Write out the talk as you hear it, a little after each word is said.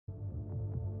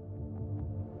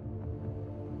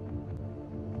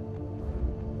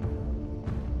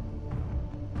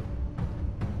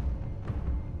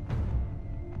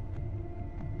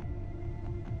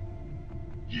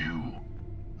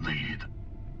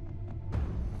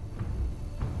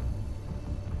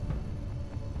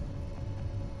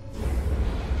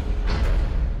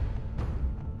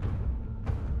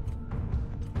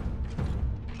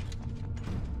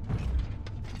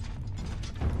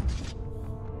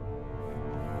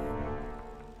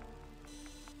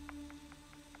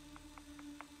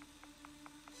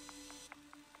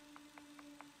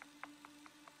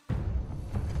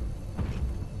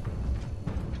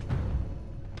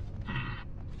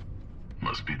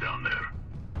must be down there.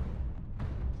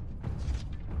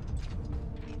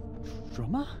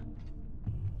 Drummer?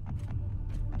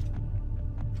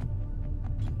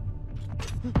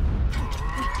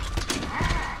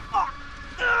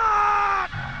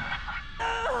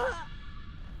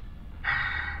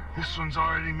 This one's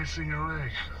already missing a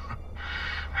leg.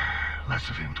 Less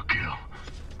of him to kill.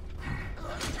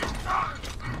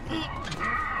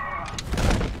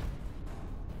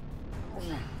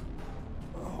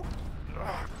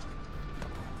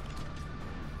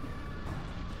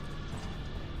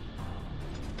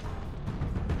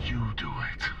 You do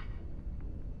it.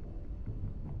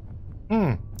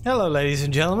 Hello, ladies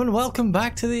and gentlemen. Welcome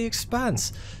back to the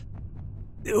Expanse.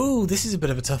 Ooh, this is a bit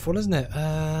of a tough one, isn't it?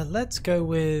 Let's go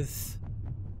with...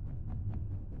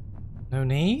 No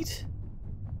need?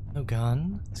 No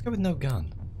gun? Let's go with no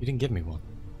gun. You didn't give me one.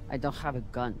 I don't have a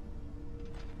gun.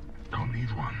 Don't need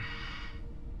one.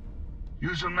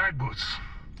 Use some mag boots.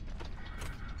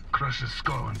 Crush his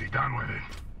skull and be done with it.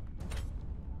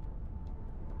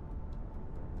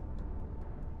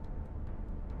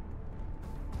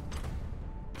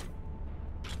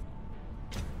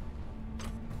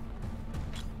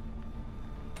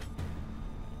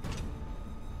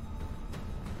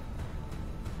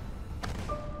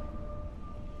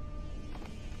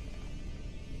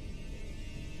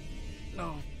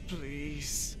 No,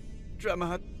 please.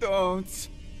 Drummer, don't.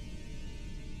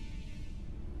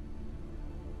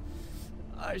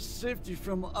 I saved you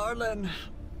from Arlen.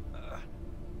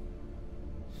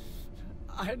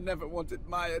 I never wanted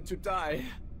Maya to die.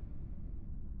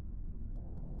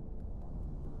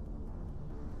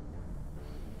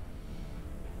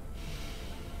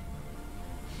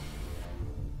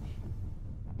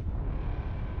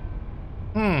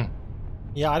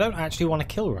 Yeah, I don't actually want to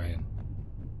kill Ryan.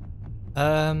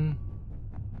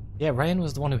 Yeah, Ryan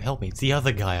was the one who helped me. It's the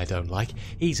other guy I don't like.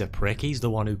 He's a prick. He's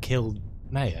the one who killed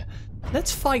Maya.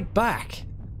 Let's fight back.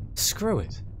 Screw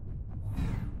it.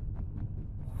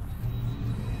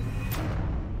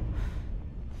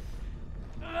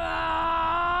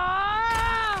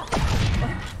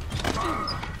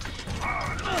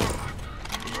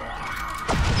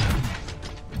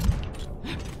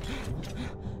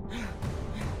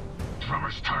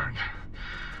 Drummer's turned.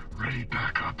 Ready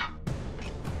back up.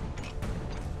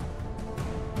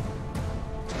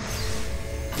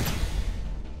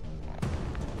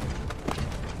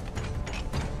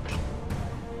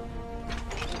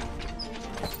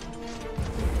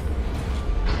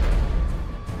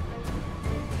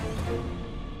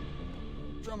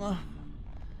 Drummer,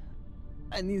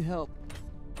 I need help.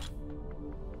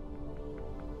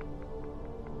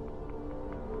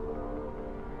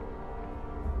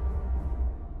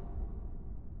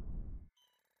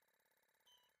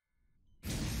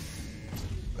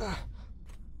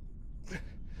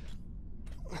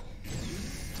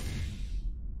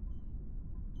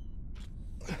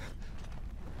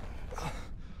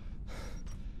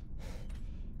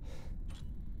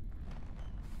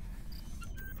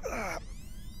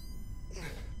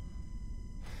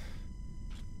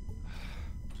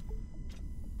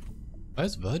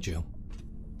 Where's Virgil?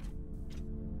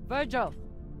 Virgil!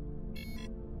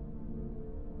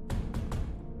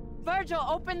 Virgil,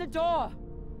 open the door!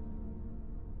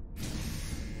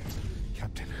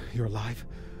 Captain, you're alive?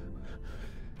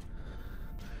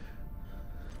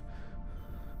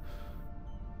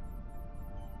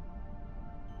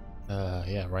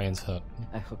 Yeah, Ryan's hurt.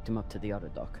 I hooked him up to the other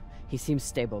dock. He seems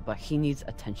stable, but he needs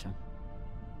attention.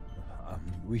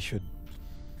 We should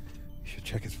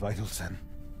check his vitals then.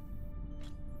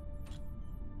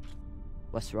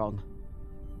 What's wrong?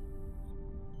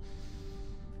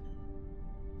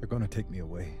 They're gonna take me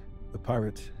away. The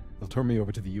pirates, they'll turn me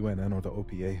over to the UNN or the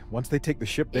OPA. Once they take the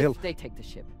ship, they'll... If they take the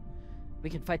ship. We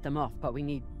can fight them off, but we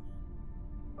need...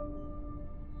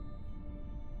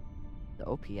 the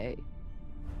OPA.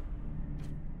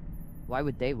 Why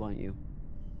would they want you?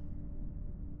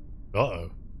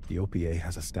 Uh-oh. The OPA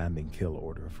has a standing kill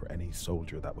order for any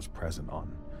soldier that was present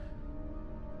on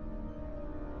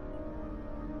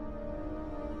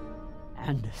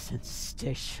Anderson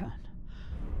Station.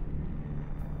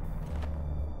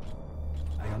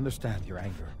 I understand your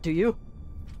anger. Do you?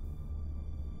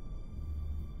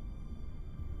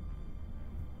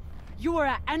 You were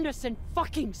at Anderson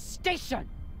fucking Station!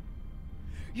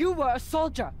 You were a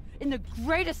soldier in the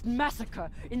greatest massacre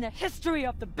in the history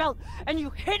of the belt, and you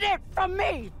hid it from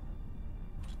me!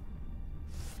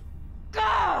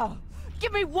 Gah!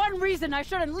 Give me one reason I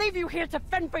shouldn't leave you here to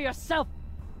fend for yourself!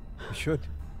 You should.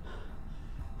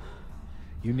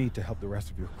 You need to help the rest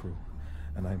of your crew,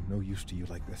 and I'm no use to you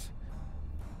like this.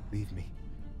 Leave me.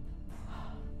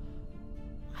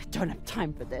 I don't have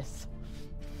time for this.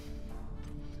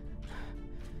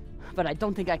 But I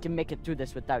don't think I can make it through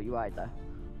this without you either.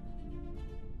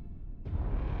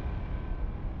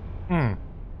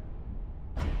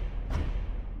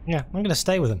 Yeah, I'm gonna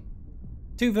stay with him.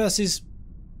 2 versus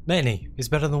many is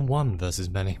better than 1 versus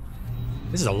many.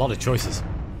 This is a lot of choices.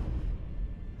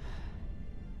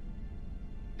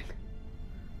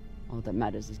 All that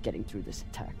matters is getting through this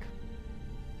attack.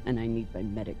 And I need my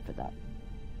medic for that.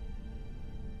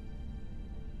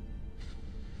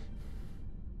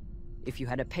 If you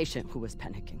had a patient who was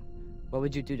panicking, what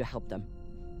would you do to help them?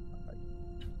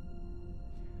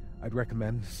 I'd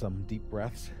recommend some deep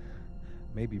breaths.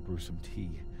 Maybe brew some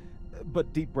tea.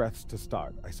 But deep breaths to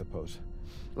start, I suppose.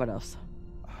 What else?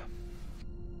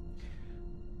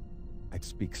 I'd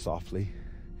speak softly,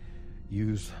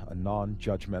 use a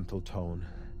non-judgmental tone,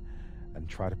 and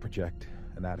try to project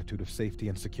an attitude of safety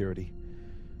and security.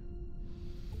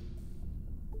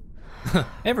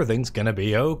 Everything's gonna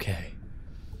be okay.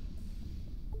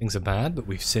 Things are bad, but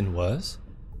we've seen worse.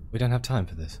 We don't have time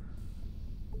for this.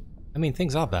 I mean,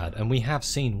 things are bad, and we have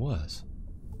seen worse.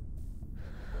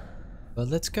 But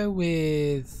let's go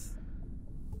with...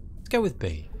 Let's go with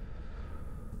B.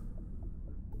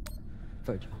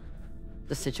 Virgil,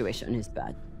 the situation is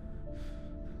bad.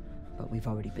 But we've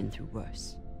already been through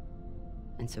worse.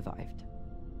 And survived.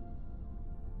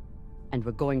 And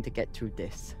we're going to get through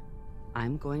this.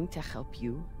 I'm going to help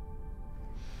you.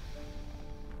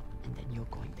 And then you're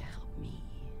going to help me.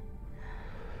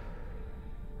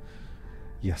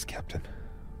 Yes, Captain.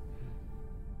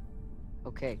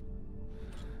 Okay.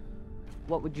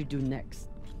 What would you do next?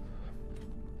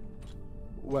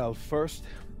 Well, first,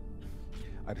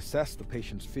 I'd assess the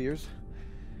patient's fears,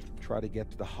 try to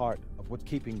get to the heart of what's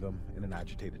keeping them in an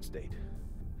agitated state.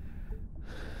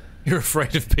 You're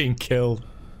afraid of being killed.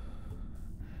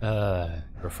 You're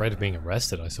afraid of being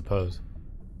arrested, I suppose.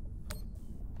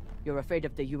 You're afraid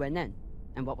of the UNN,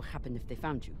 and what will happen if they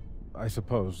found you? I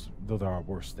suppose, though there are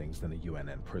worse things than a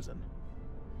UNN prison.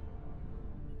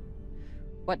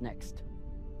 What next?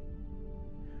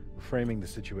 Framing the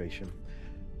situation.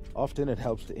 Often it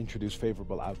helps to introduce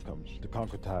favorable outcomes, to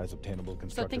concretize obtainable So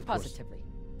constructive think positively.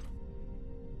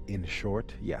 In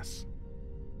short, yes.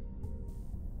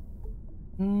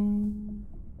 You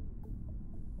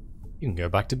can go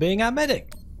back to being our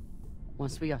medic.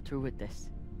 Once we are through with this,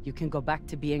 you can go back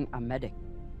to being a medic.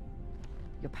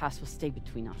 Your past will stay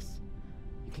between us.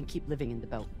 You can keep living in the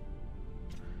belt.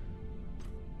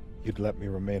 You'd let me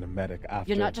remain a medic after...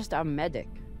 You're not just our medic.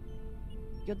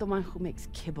 You're the one who makes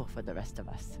kibble for the rest of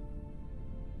us.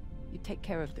 You take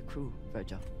care of the crew,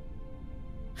 Virgil.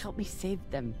 Help me save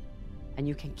them, and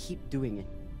you can keep doing it.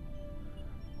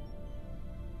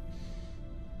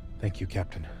 Thank you,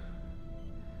 Captain.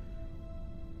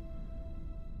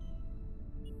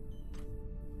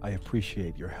 I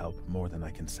appreciate your help more than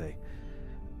I can say.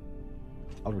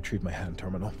 I'll retrieve my hand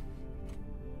terminal.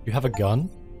 You have a gun?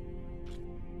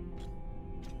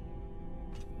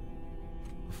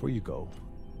 Before you go,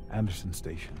 Anderson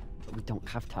Station. We don't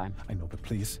have time. I know, but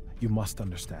please, you must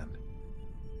understand.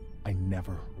 I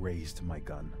never raised my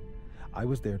gun. I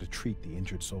was there to treat the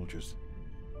injured soldiers.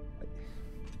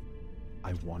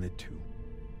 I wanted to.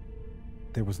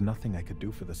 There was nothing I could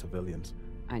do for the civilians.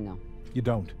 I know. You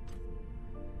don't.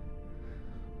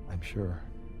 I'm sure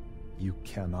you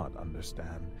cannot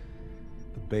understand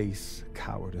the base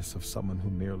cowardice of someone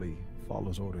who merely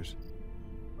follows orders.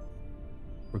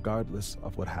 Regardless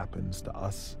of what happens to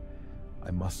us,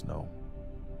 I must know.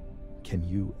 Can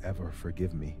you ever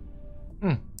forgive me?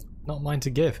 Not mine to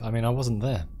give. I mean, I wasn't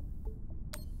there.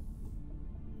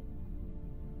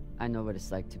 I know what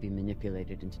it's like to be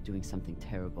manipulated into doing something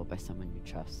terrible by someone you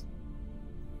trust.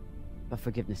 But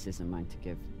forgiveness isn't mine to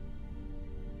give.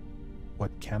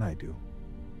 What can I do?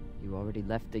 You already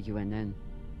left the UNN.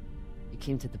 You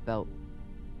came to the belt,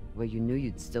 where you knew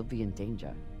you'd still be in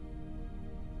danger.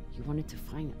 You wanted to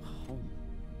find a home.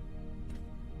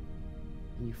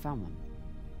 And you found one.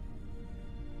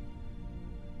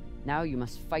 Now you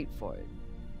must fight for it.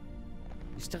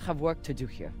 You still have work to do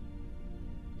here.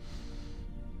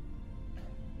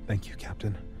 Thank you,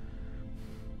 Captain.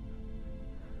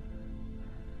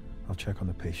 I'll check on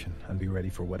the patient and be ready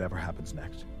for whatever happens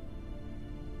next.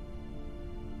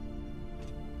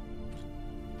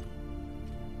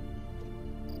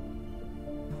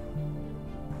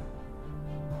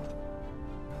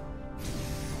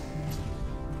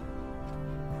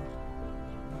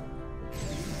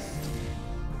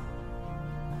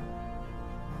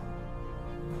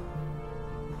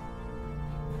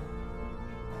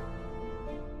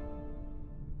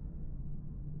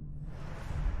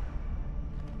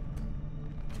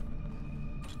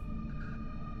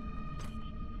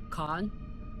 Khan?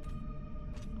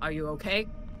 Are you okay?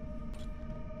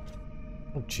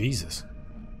 Oh, Jesus.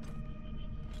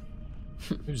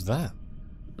 Who's that?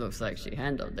 Looks like she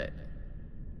handled it.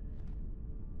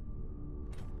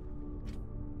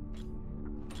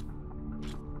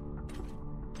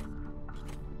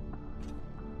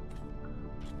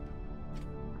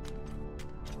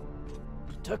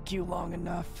 Took you long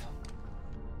enough.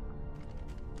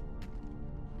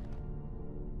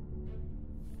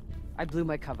 I blew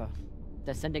my cover.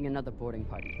 They're sending another boarding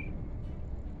party.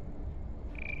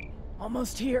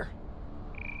 Almost here.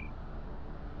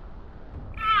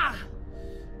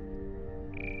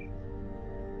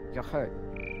 You're hurt.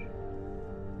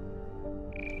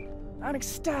 Not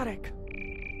ecstatic.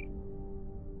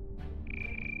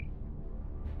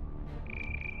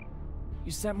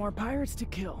 You sent more pirates to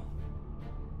kill.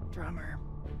 Drummer.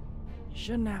 You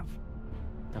shouldn't have.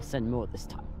 They'll send more this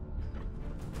time.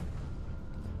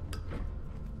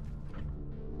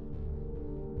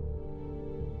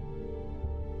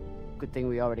 Good thing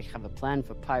we already have a plan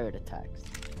for pirate attacks.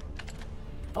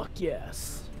 Fuck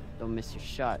yes. Don't miss your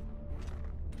shot.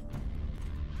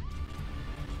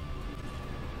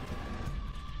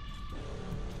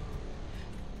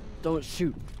 Don't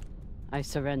shoot. I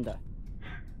surrender.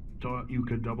 Thought you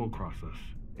could double-cross us,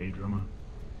 eh, Drummer?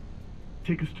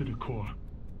 Take us to the core.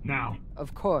 Now.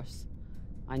 Of course.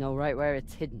 I know right where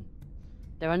it's hidden.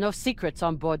 There are no secrets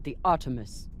on board the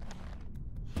Artemis.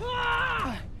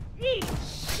 Ah! Eat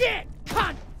shit,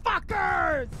 cunt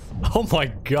fuckers! Oh my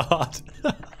god.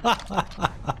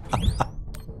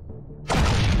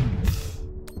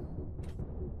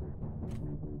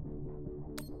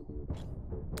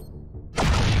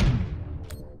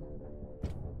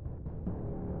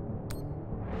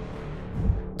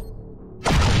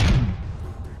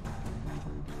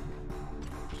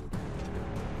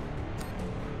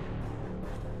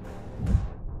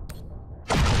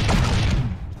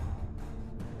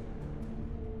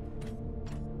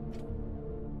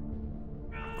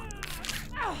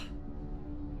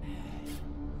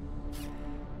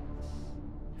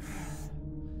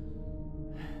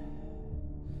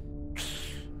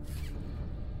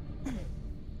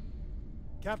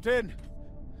 Captain!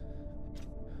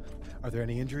 Are there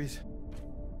any injuries?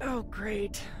 Oh,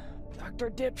 great. Dr.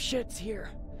 Dipshit's here.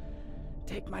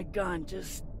 Take my gun,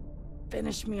 just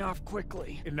finish me off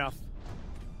quickly. Enough.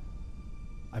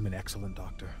 I'm an excellent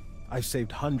doctor. I've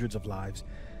saved hundreds of lives,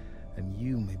 and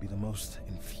you may be the most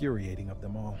infuriating of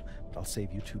them all, but I'll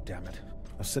save you too, damn it.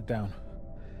 Now sit down,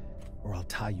 or I'll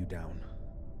tie you down.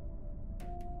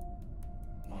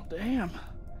 Well, damn.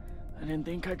 I didn't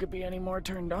think I could be any more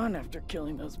turned on after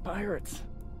killing those pirates.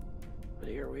 But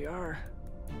here we are.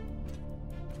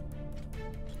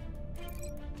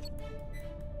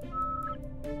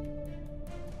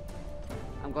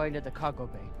 I'm going to the cargo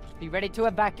bay. Be ready to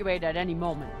evacuate at any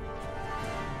moment.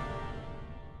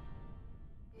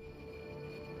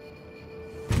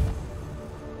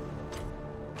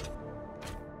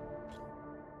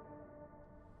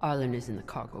 Arlen is in the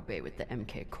cargo bay with the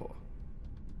MK core.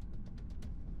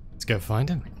 Let's go find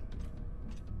him.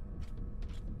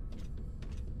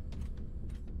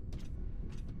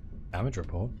 Damage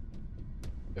report.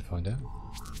 Go find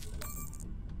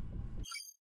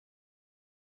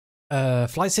out.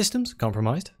 Flight systems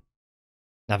compromised.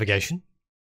 Navigation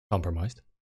compromised.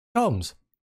 Comms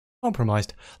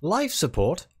compromised. Life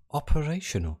support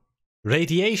operational.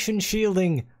 Radiation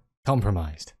shielding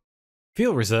compromised.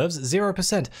 Fuel reserves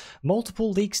 0%.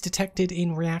 Multiple leaks detected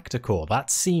in reactor core. That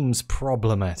seems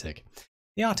problematic.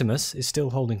 The Artemis is still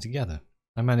holding together.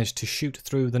 I managed to shoot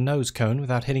through the nose cone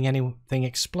without hitting anything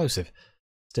explosive.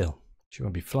 Still, she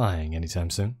won't be flying anytime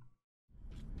soon.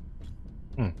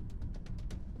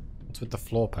 What's with the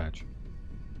floor patch?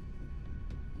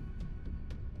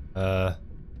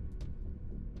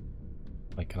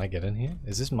 Wait, can I get in here?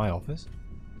 Is this my office?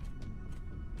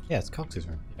 Yeah, it's Cox's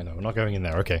room. I know, we're not going in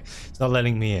there. Okay, it's not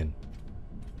letting me in.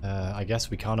 I guess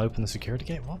we can't open the security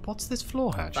gate. What's this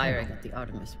floor hatch? Firing at the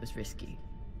Artemis was risky,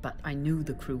 but I knew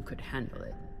the crew could handle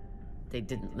it. They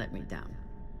didn't let me down.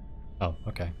 Oh,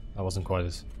 okay. That wasn't quite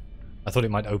as... I thought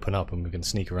it might open up and we can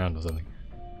sneak around or something.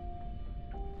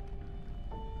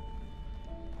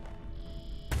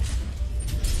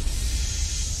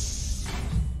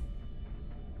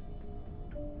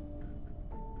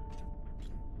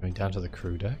 Going down to the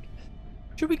crew deck.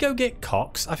 Should we go get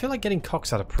Cox? I feel like getting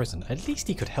Cox out of prison. At least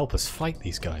he could help us fight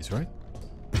these guys, right?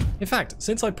 In fact,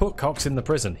 since I put Cox in the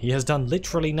prison, he has done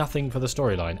literally nothing for the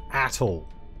storyline at all.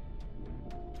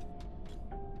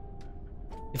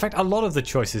 In fact, a lot of the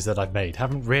choices that I've made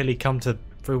haven't really come to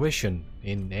fruition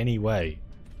in any way.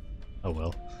 Oh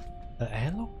well.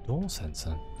 Airlock door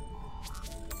sensor.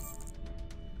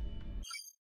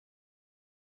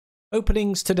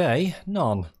 Openings today?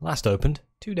 None. Last opened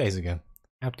 2 days ago.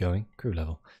 Outgoing, crew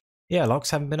level. The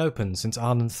airlocks haven't been opened since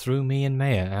Arlen threw me and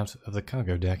Maya out of the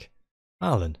cargo deck.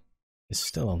 Arlen is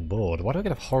still on board. Why do I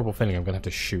get a horrible feeling I'm going to have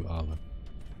to shoot Arlen?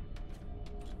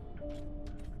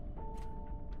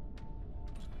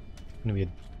 It's going to be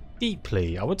a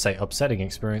deeply, I would say upsetting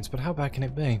experience, but how bad can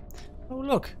it be? Oh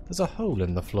look, there's a hole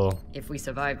in the floor. If we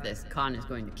survive this, Khan is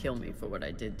going to kill me for what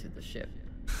I did to the ship.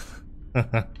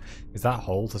 Is that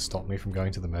hole to stop me from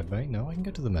going to the medbay? No, I can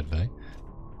go to the medbay.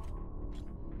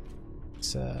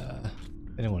 Is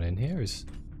anyone in here? Is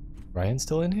Ryan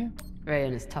still in here?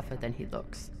 Ryan is tougher than he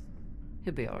looks.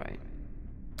 He'll be alright.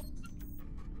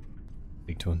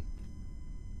 Speak to him.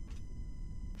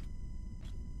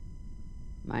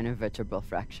 Minor vertebral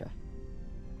fracture.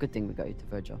 Good thing we got you to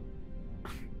Virgil.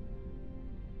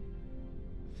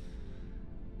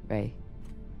 Ray,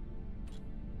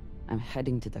 I'm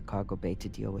heading to the cargo bay to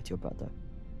deal with your brother.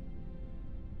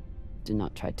 Do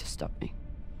not try to stop me.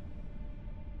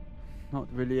 Not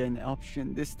really an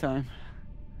option this time.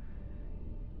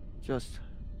 Just...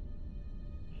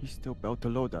 he's still about to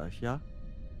load us, yeah?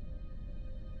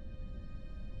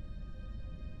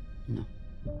 No.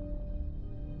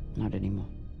 Not anymore.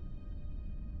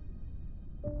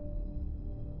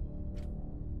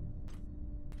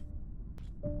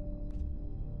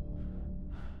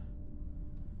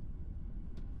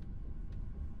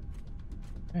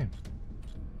 Okay.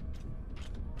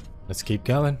 Let's keep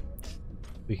going.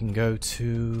 We can go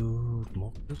to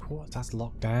more crew quarters. That's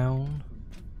locked down.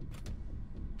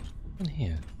 In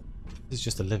here. This is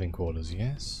just the living quarters,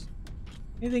 yes.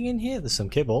 Anything in here? There's some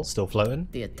kibble still floating.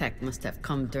 The attack must have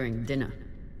come during dinner.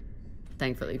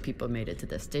 Thankfully, people made it to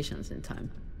their stations in time.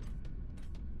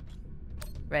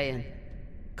 Rayan,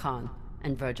 Khan,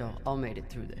 and Virgil all made it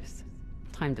through this.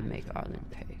 Time to make Arlen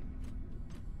pay.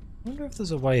 I wonder if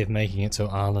there's a way of making it so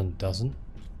Arlen doesn't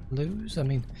lose. I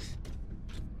mean,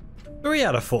 3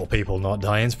 out of 4 people not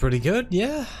dying is pretty good,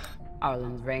 yeah?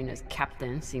 Arlen's reign as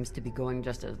captain seems to be going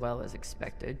just as well as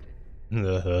expected.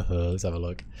 Let's have a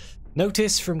look.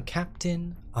 Notice from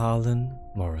Captain Arlen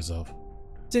Morozov.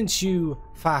 Since you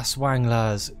fast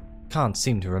wanglers can't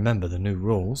seem to remember the new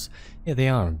rules, here they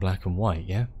are in black and white,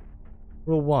 yeah?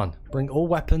 Rule 1. Bring all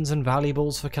weapons and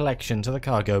valuables for collection to the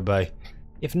cargo bay.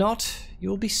 If not, you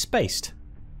will be spaced.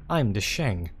 I'm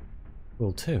Desheng.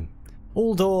 Rule 2.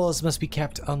 All doors must be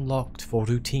kept unlocked for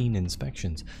routine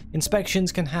inspections.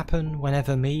 Inspections can happen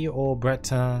whenever me or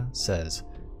Breton says.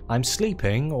 I'm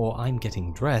sleeping or I'm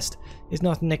getting dressed is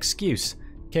not an excuse.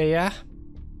 Okay, yeah?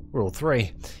 Rule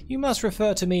 3. You must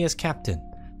refer to me as Captain.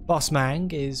 Boss Mang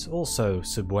is also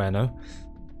Subueno.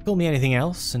 Call me anything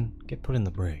else and get put in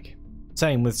the brig.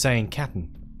 Same with saying Captain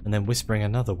and then whispering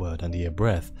another word under your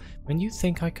breath when you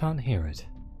think I can't hear it.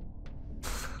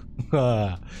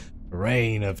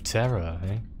 Reign of terror,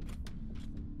 eh?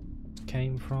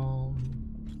 Came from...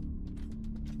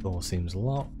 Door seems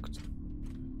locked.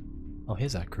 Oh,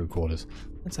 here's our crew quarters.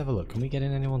 Let's have a look. Can we get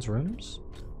in anyone's rooms?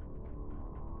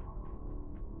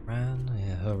 Ran,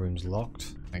 yeah, her room's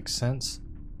locked. Makes sense.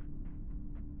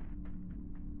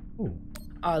 Ooh.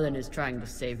 Arlen is trying to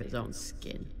save his own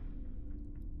skin.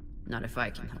 Not if I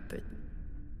can help it.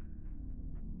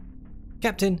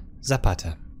 Captain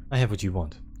Zapata, I have what you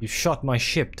want. You shot my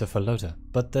ship to Falota,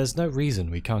 but there's no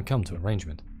reason we can't come to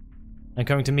arrangement. I'm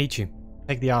going to meet you.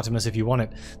 Take the Artemis if you want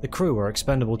it. The crew are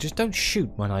expendable. Just don't shoot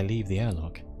when I leave the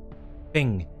airlock.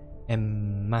 Bing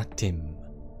Ematim.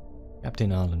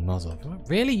 Captain Arlen Mozov.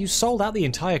 Really? You sold out the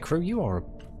entire crew? You are a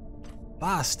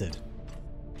bastard.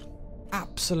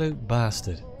 Absolute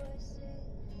bastard.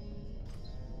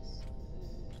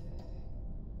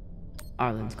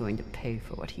 Arlen's going to pay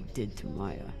for what he did to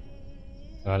Maya.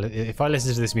 If I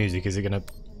listen to this music, is it gonna...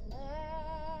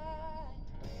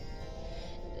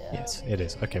 Yes, it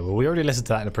is. Okay, well we already listened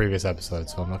to that in a previous episode,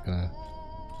 so I'm not gonna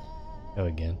go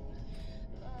again.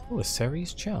 Oh, a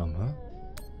Ceres charm, huh?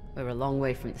 We're a long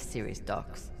way from the Ceres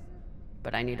docks,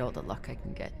 but I need all the luck I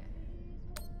can get.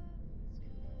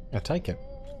 I'll take it.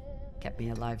 Kept me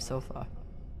alive so far.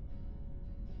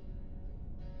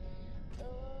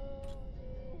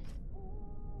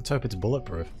 Let's hope it's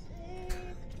bulletproof.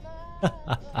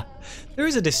 There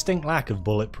is a distinct lack of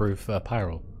bulletproof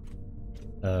apparel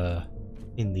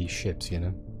in these ships, you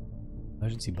know.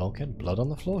 Emergency bulkhead, blood on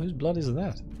the floor? Whose blood is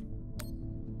that?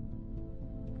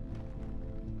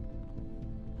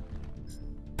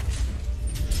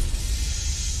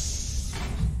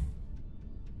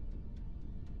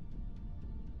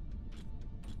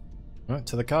 Right,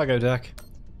 to the cargo deck.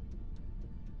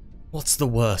 What's the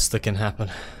worst that can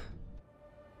happen?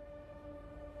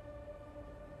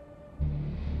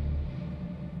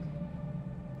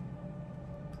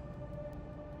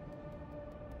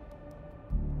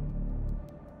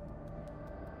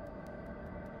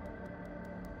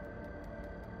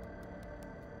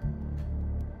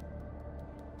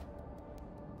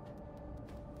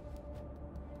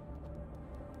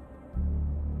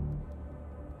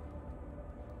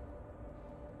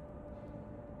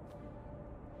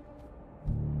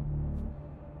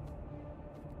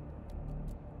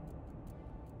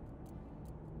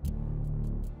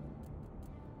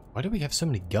 Why do we have so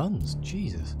many guns?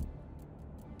 Jesus.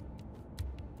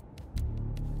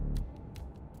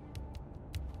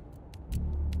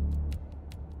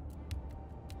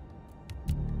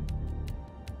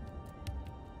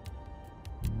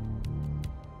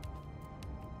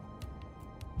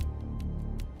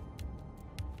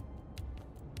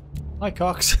 Hi,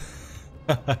 Cox.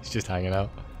 He's just hanging out.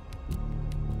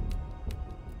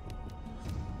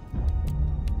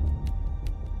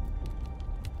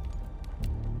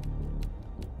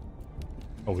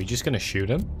 Are we just gonna shoot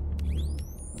him?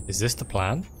 Is this the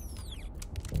plan?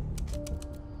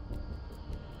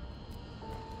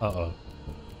 Uh-oh.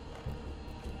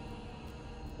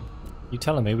 You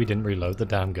telling me we didn't reload the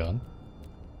damn gun?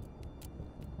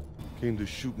 Came to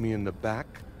shoot me in the back?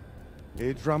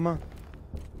 Eh, Drummer?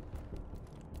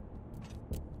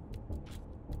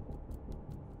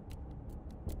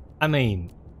 I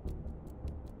mean,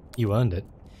 you earned it.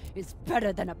 It's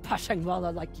better than a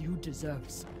Pashangwala like you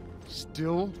deserves.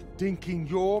 Still thinking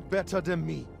you're better than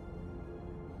me.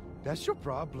 That's your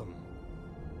problem.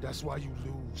 That's why you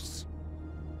lose.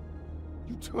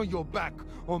 You turn your back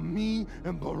on me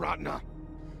and Baratna.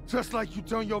 Just like you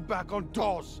turn your back on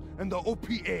Dawes and the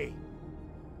OPA.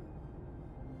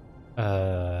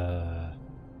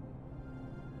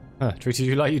 Treated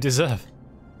you like you deserve.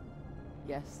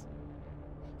 Yes,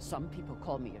 some people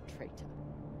call me a traitor.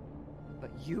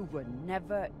 But you were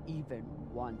never even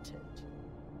wanted.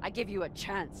 I gave you a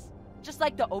chance, just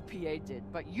like the OPA did,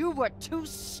 but you were too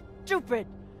stupid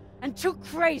and too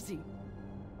crazy.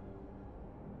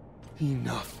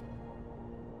 Enough.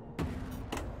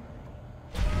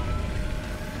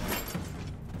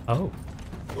 Oh.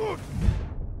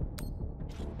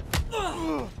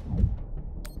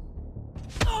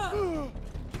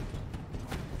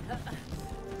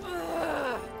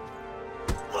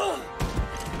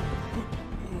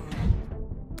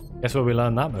 Guess where we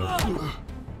learned that move.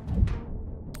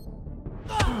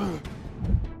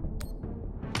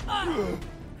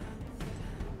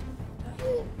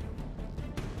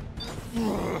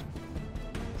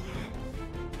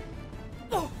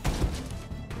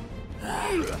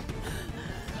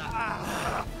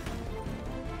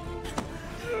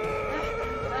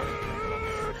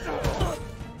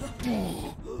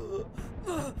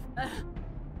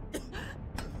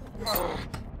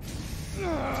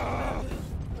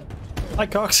 Hi,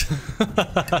 Cox.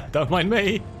 Don't mind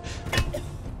me.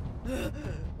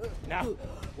 Now,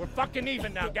 we're fucking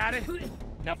even now, got it?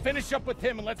 Now finish up with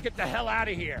him and let's get the hell out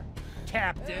of here,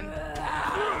 Captain.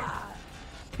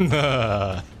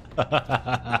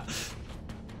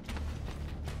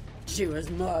 She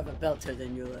was more of a belter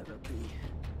than you'll ever be.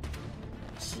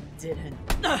 She didn't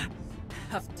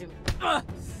have to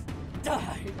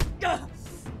die.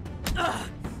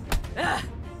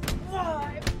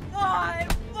 Why?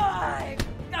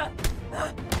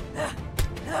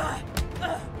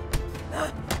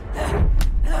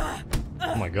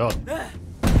 Oh my god.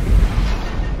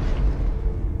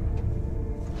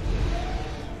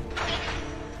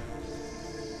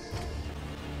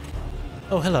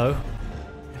 Oh, hello.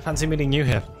 Fancy meeting you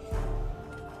here.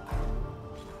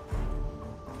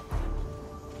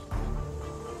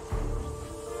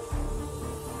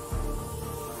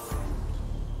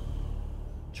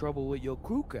 Trouble with your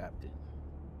crew, Captain?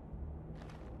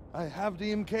 I have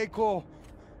the MK core.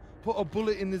 Put a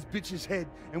bullet in this bitch's head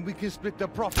and we can split the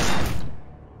profit.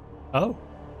 Oh.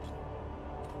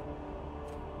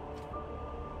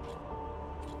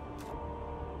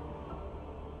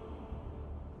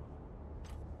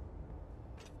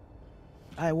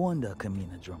 I wonder,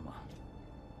 Camina Drummer.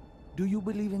 Do you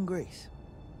believe in grace?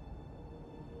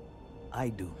 I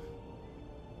do.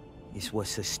 It's what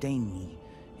sustained me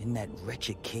in that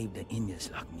wretched cave the Indians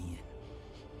locked me in.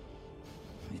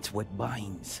 It's what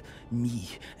binds me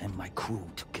and my crew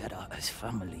together as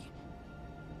family.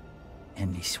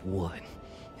 And it's what,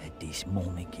 at this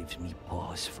moment, gives me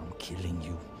pause from killing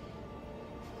you.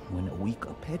 When a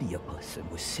weaker, pettier person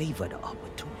will savor the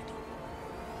opportunity.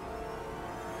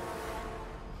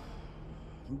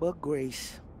 But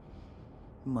grace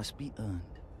must be earned.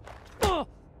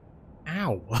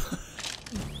 Ow.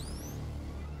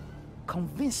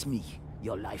 Convince me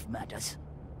your life matters,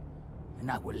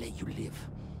 and I will let you live.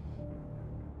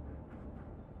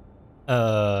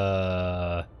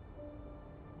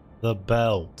 The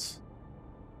belt.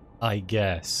 I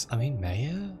guess. I mean,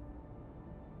 Mayor?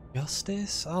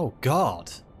 Justice? Oh,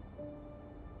 God.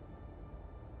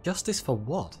 Justice for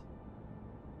what?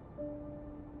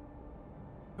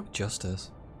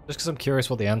 Justice. Just because I'm curious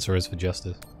what the answer is for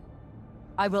justice.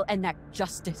 I will enact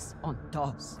justice on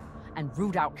Dawes and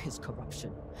root out his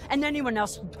corruption. And anyone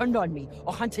else who turned on me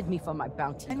or hunted me for my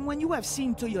bounty. And when you have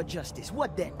seen to your justice,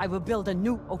 what then? I will build a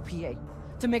new OPA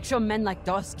to make sure men like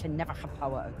Dawes can never have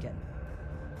power again.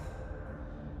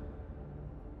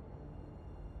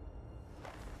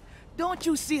 Don't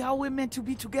you see how we're meant to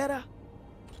be together?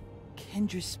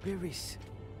 Kindred spirits.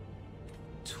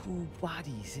 Two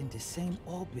bodies in the same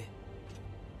orbit.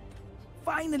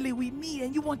 Finally we meet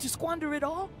and you want to squander it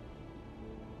all?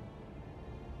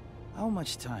 How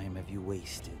much time have you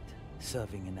wasted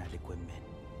serving inadequate men?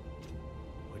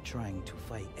 Or trying to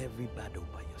fight every battle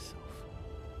by yourself?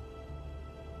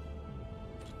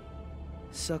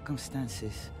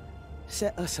 Circumstances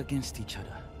set us against each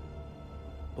other.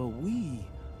 But we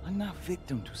are not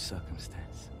victim to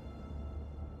circumstance.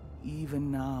 Even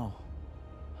now,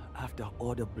 after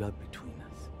all the blood between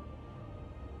us,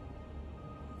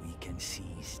 we can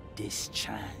seize this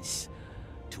chance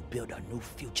to build a new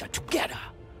future together.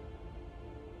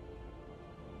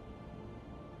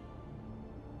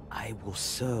 I will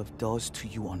serve those to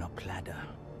you on a platter.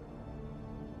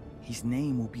 His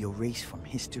name will be erased from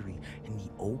history, and the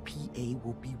OPA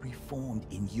will be reformed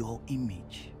in your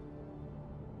image.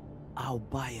 Our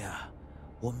buyer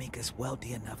will make us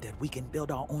wealthy enough that we can build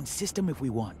our own system if we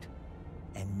want,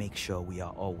 and make sure we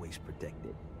are always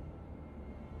protected.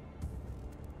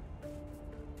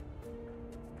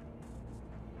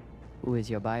 Who is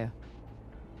your buyer?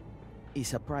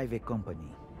 It's a private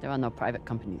company. There are no private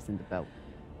companies in the belt.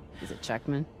 Is it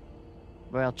Checkman?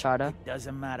 Royal Charter? It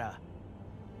doesn't matter.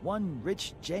 One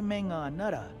rich J-Meng or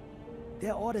another,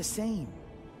 they're all the same.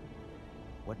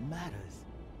 What matters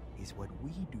is what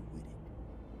we do with it.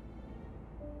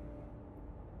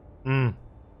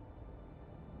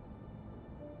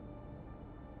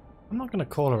 I'm not gonna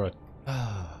call her a...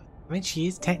 I mean, she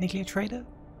is technically a traitor,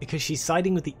 because she's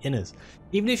siding with the Inners.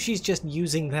 Even if she's just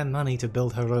using their money to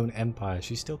build her own empire,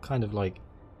 she's still kind of like...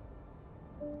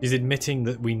 She's admitting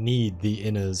that we need the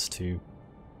Inners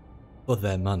for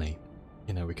their money.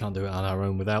 You know, we can't do it on our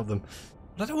own without them.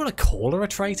 But I don't want to call her a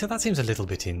traitor. That seems a little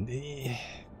bit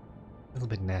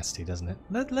nasty, doesn't it?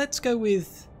 Let's go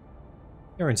with...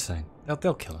 You're insane.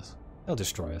 They'll kill us. They'll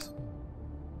destroy us.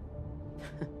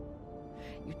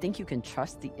 You think you can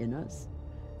trust the Inners?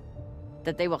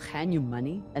 That they will hand you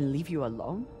money and leave you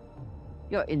alone?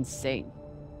 You're insane.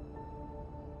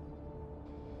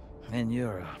 And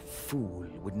you're a fool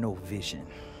with no vision.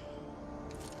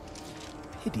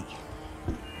 Pity.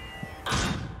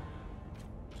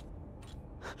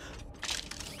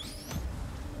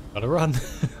 Gotta run.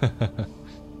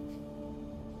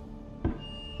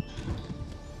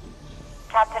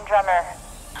 Captain Drummer.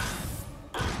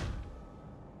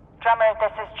 Drummer,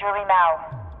 this is Julie Mao.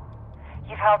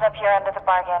 You've held up your end of the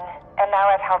bargain, and now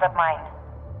I've held up mine.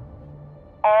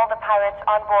 All the pirates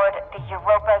on board the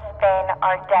Europa Spain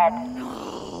are dead.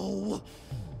 No!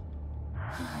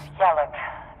 Yeah, look,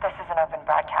 this is an open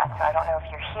broadcast, so I don't know if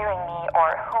you're hearing me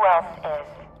or who else is.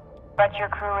 But your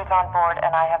crew is on board,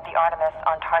 and I have the Artemis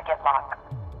on target lock.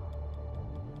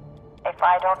 If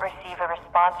I don't receive a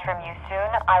response from you soon,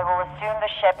 I will assume the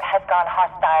ship has gone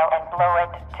hostile and blow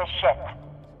it to shit.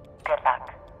 Good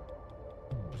luck.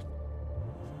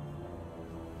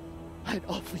 I'd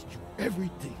offer you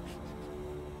everything.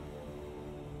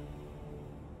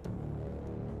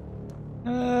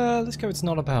 Let's go. It's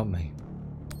not about me.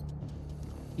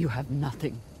 You have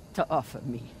nothing to offer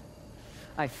me.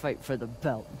 I fight for the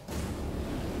belt.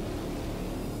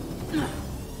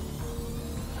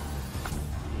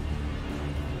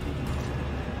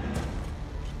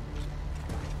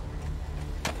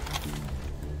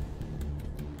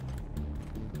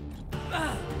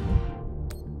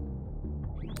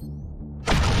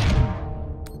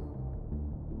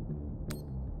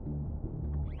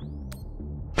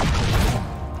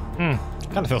 I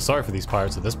kind of feel sorry for these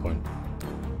pirates at this point.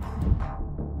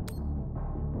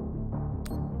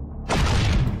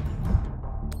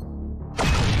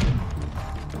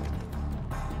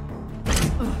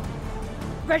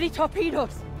 Ready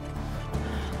torpedoes!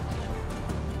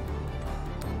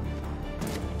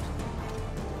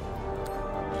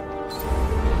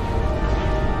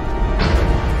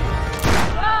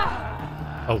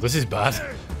 Oh, this is bad.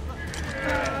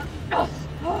 Oh.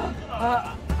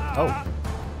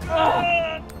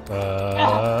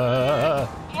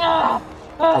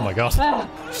 Oh my god.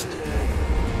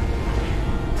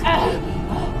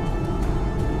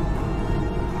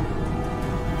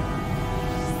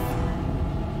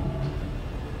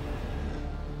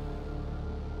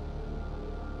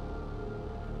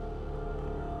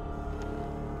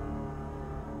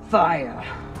 Fire!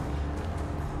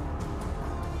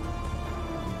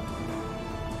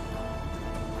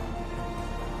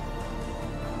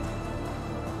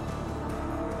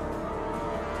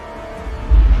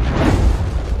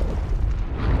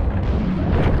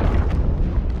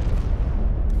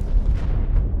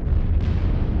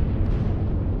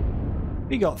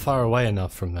 got far away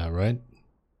enough from that, right?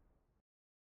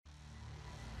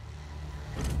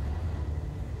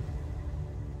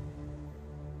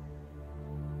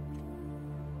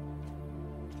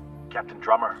 Captain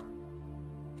Drummer.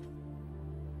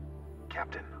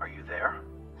 Captain, are you there?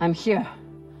 I'm here.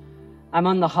 I'm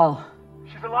on the hull.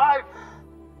 She's alive!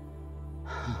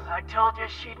 I told you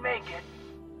she'd make it.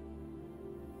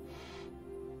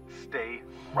 Stay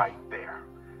right there.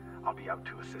 I'll be out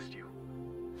to assist you.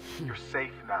 You're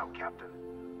safe now, Captain.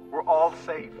 We're all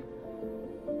safe.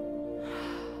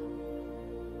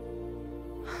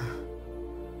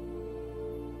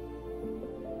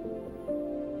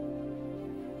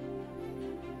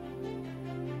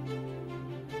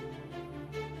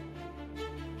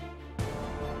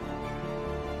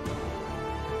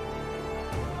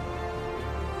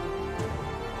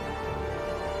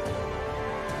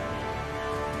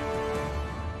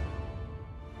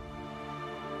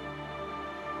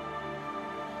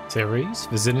 Series,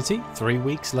 vicinity, 3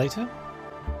 weeks later.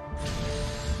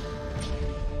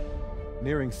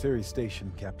 Nearing Ceres Station,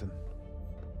 Captain.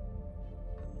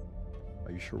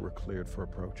 Are you sure we're cleared for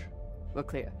approach? We're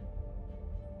clear.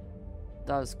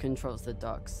 Dawes controls the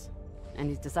docks, and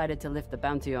he's decided to lift the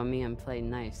bounty on me and play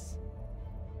nice.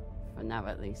 For now,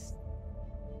 at least.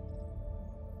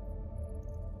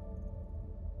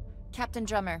 Captain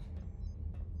Drummer.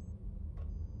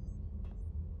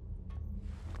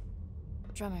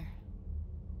 Drummer.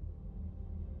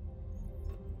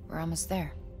 We're almost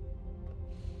there.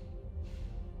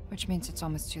 Which means it's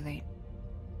almost too late.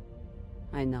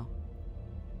 I know.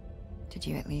 Did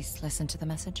you at least listen to the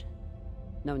message?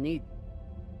 No need.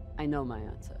 I know my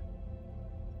answer.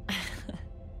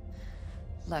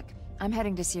 Look, I'm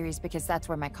heading to Ceres because that's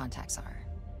where my contacts are.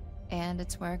 And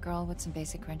it's where a girl with some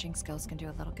basic crunching skills can do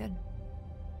a little good.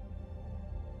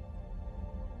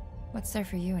 What's there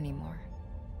for you anymore?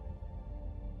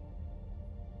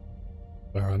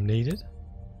 Where I'm needed?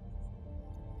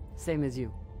 Same as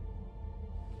you.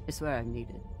 It's where I'm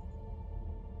needed.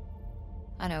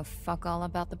 I know fuck all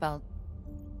about the belt.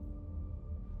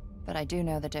 But I do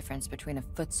know the difference between a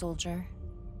foot soldier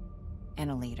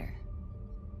and a leader.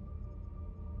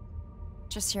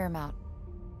 Just hear him out.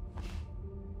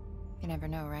 You never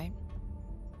know, right?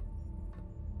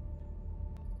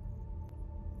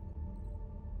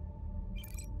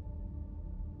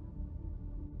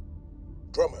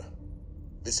 Drummer,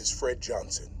 this is Fred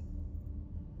Johnson.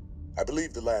 I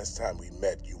believe the last time we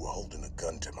met you were holding a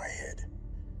gun to my head.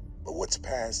 But what's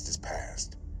past is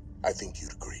past. I think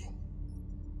you'd agree.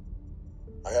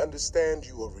 I understand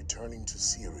you are returning to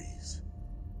Ceres.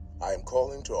 I am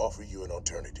calling to offer you an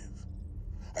alternative.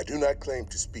 I do not claim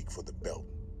to speak for the belt.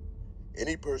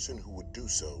 Any person who would do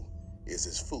so is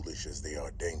as foolish as they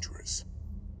are dangerous.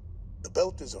 The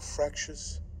belt is a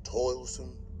fractious,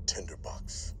 toilsome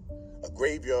tinderbox, a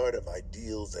graveyard of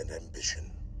ideals and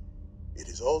ambition. It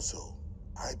is also,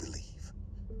 I believe,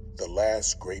 the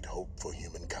last great hope for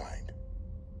humankind.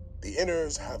 The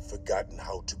Inners have forgotten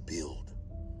how to build.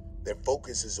 Their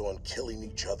focus is on killing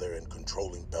each other and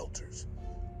controlling Belters.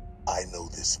 I know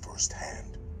this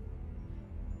firsthand.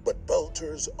 But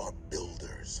Belters are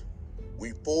builders.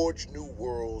 We forge new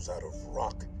worlds out of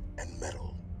rock and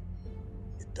metal.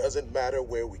 It doesn't matter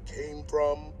where we came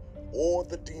from or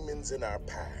the demons in our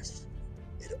past.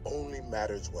 It only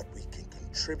matters what we can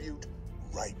contribute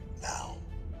right now.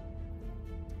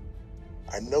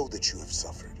 I know that you have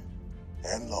suffered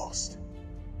and lost,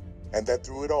 and that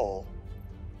through it all,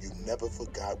 you never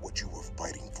forgot what you were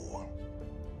fighting for.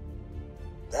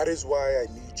 That is why I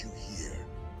need you here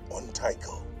on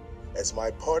Tycho as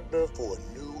my partner for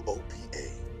a new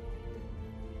OPA.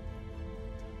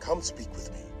 Come speak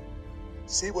with me.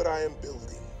 See what I am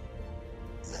building.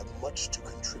 You have much to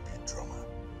contribute, Drummer.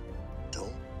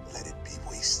 Don't let it be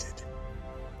wasted.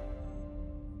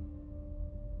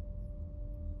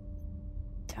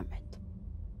 Damn it.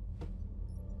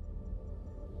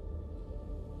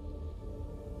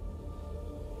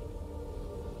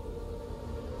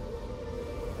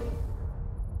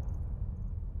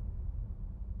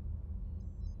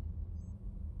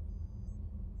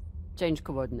 Change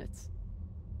coordinates.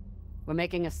 We're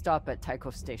making a stop at Tycho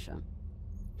Station.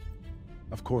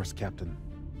 Of course, Captain.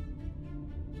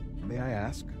 May I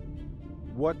ask,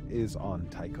 what is on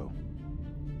Tycho?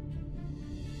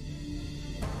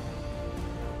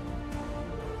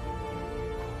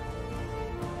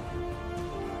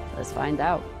 Let's find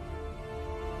out.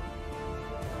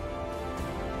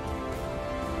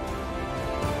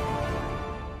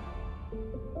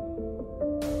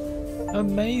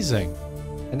 Amazing.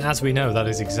 And as we know, that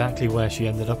is exactly where she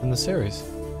ended up in the series.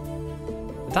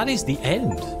 That is the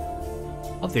end.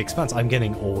 of the Expanse. I'm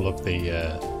getting all of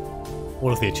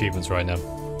the achievements right now.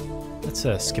 Let's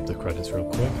skip the credits real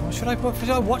quick. Should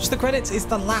I watch the credits? It's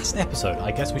the last episode.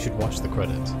 I guess we should watch the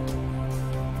credits.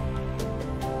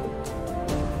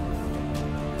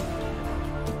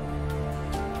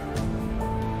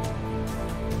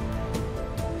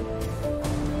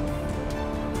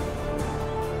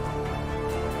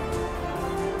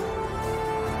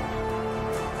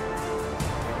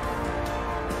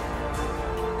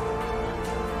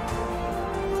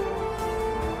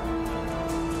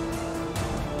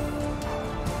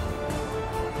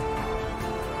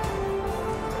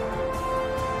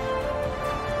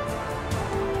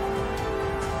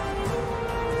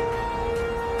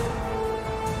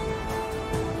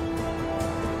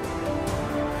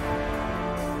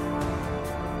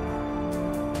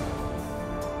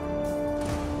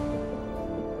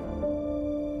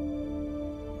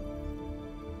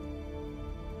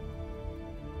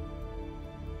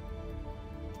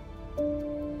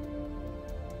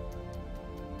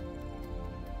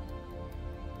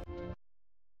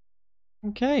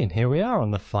 Okay, and here we are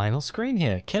on the final screen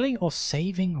here. Killing or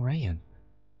saving Rayan.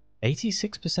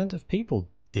 86% of people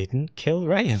didn't kill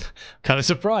Rayan. Kind of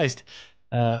surprised.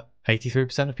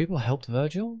 83% of people helped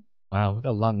Virgil. Wow, we've got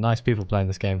a lot of nice people playing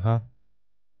this game, huh?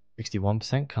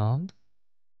 61% calmed.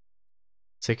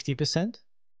 60%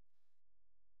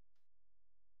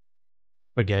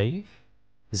 forgave.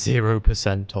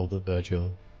 0% told that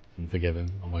Virgil didn't forgive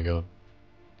him. Oh my god.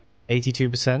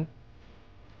 82%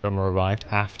 Drummer arrived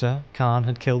after Khan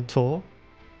had killed Tor.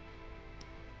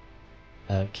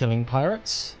 Killing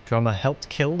pirates. Drummer helped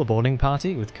kill the boarding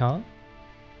party with Khan.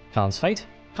 Khan's fate.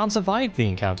 Khan survived the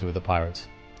encounter with the pirates.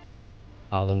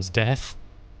 Arlen's death.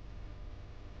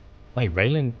 Wait,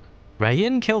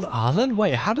 Rayan killed Arlen?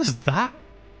 Wait, how does that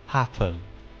happen?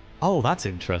 Oh, that's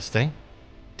interesting.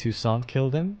 Toussaint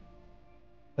killed him.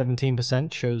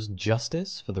 17% chose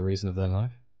justice for the reason of their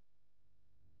life.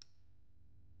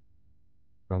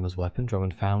 Drummer's weapon.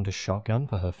 Drummond found a shotgun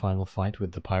for her final fight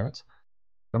with the pirates.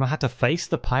 Drummer had to face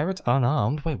the pirates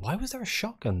unarmed. Wait, why was there a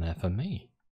shotgun there for me?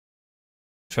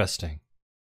 Interesting.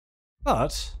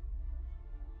 But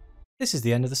this is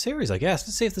the end of the series, I guess.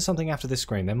 Let's see if there's something after this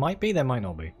screen. There might be, there might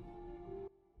not be.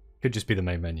 Could just be the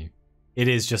main menu. It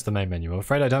is just the main menu. I'm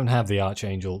afraid I don't have the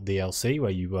Archangel DLC where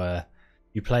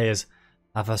you play as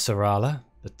Avasarala.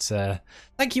 But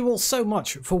thank you all so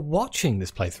much for watching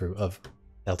this playthrough of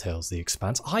Telltale's The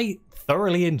Expanse. I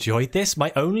thoroughly enjoyed this.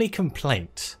 My only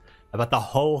complaint about the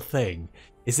whole thing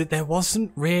is that there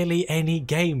wasn't really any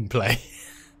gameplay.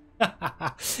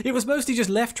 It was mostly just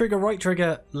left trigger, right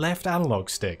trigger, left analog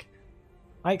stick.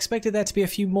 I expected there to be a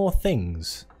few more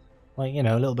things. Like, you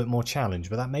know, a little bit more challenge,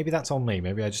 but maybe that's on me.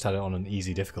 Maybe I just had it on an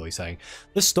easy difficulty setting.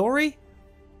 The story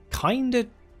kind of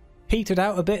petered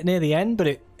out a bit near the end,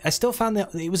 but I still found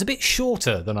that it was a bit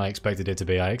shorter than I expected it to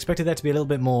be. I expected there to be a little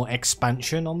bit more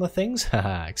expansion on the things.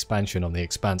 Haha, expansion on the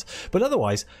Expanse. But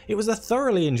otherwise, it was a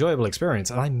thoroughly enjoyable experience,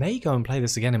 and I may go and play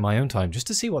this again in my own time just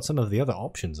to see what some of the other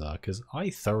options are, because I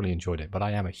thoroughly enjoyed it, but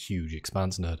I am a huge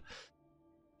Expanse nerd.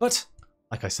 But,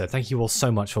 like I said, thank you all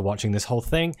so much for watching this whole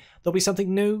thing. There'll be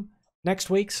something new next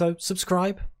week, so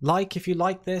subscribe, like if you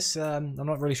like this. I'm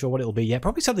not really sure what it'll be yet.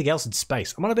 Probably something else in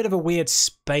space. I'm on a bit of a weird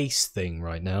space thing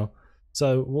right now,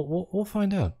 so we'll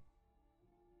find out.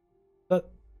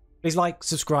 But please like,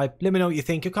 subscribe, let me know what you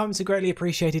think. Your comments are greatly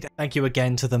appreciated. Thank you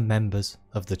again to the members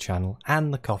of the channel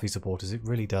and the coffee supporters. It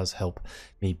really does help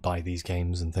me buy these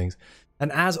games and things.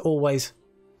 And as always,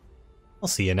 I'll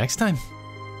see you next time.